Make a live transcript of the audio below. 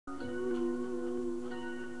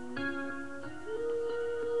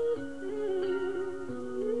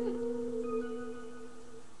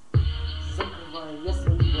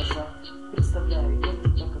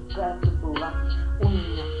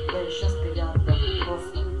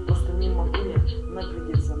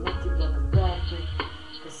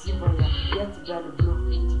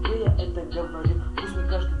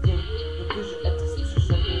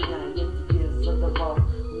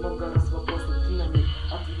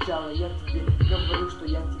отвечала, я тебе говорю, что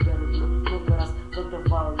я тебя люблю. Много раз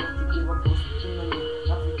задавал я тебе вопросы, ты на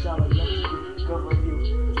них отвечала, я тебе говорил,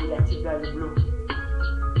 что я тебя люблю.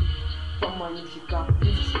 По моим щекам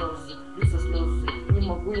льются слезы, не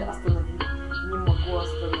могу я остановить, не могу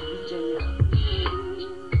остановить я их.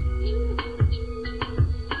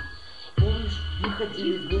 Помнишь, мы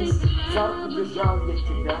ходили вместе, за руку держал я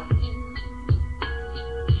тебя.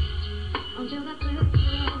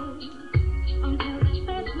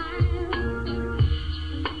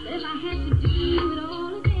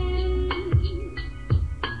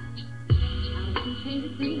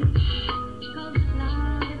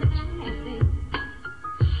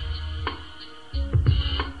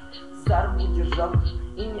 За руку держал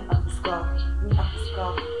и не отпускал, не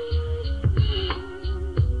отпускал.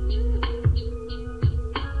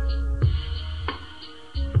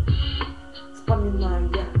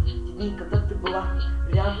 Вспоминаю я те дни, когда ты была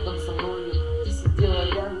рядом со мной, ты сидела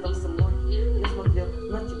рядом со мной. Я смотрел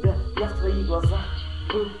на тебя, я в твоих глазах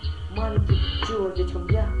был маленьким человечком.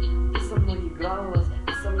 Ты со мной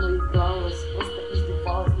игралась, просто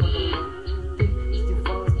издевалась надо мной. Ты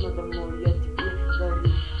издевалась надо мной, я тебе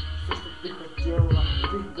дарил все, что ты хотела.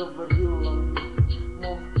 Ты говорила мне,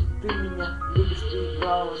 мол, ты меня любишь, ты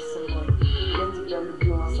игралась со мной. Я тебя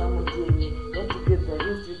любил на самом деле, я тебе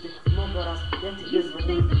дарил цветы много раз, я тебе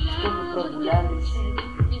звонил, чтобы прогулялись.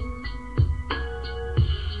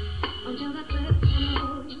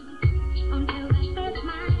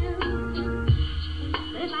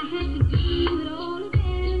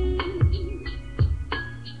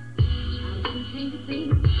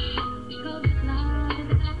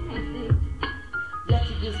 Я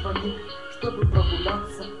тебе звонил, чтобы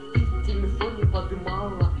прогуляться, ты телефон не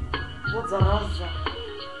подымала, вот зараза.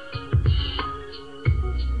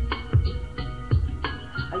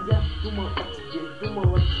 А я думал о тебе,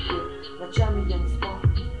 ночами я не спал.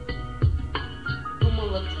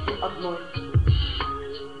 Думал о тебе одной,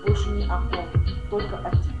 больше ни о ком, только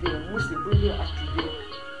о тебе. Мысли были о тебе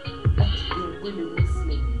были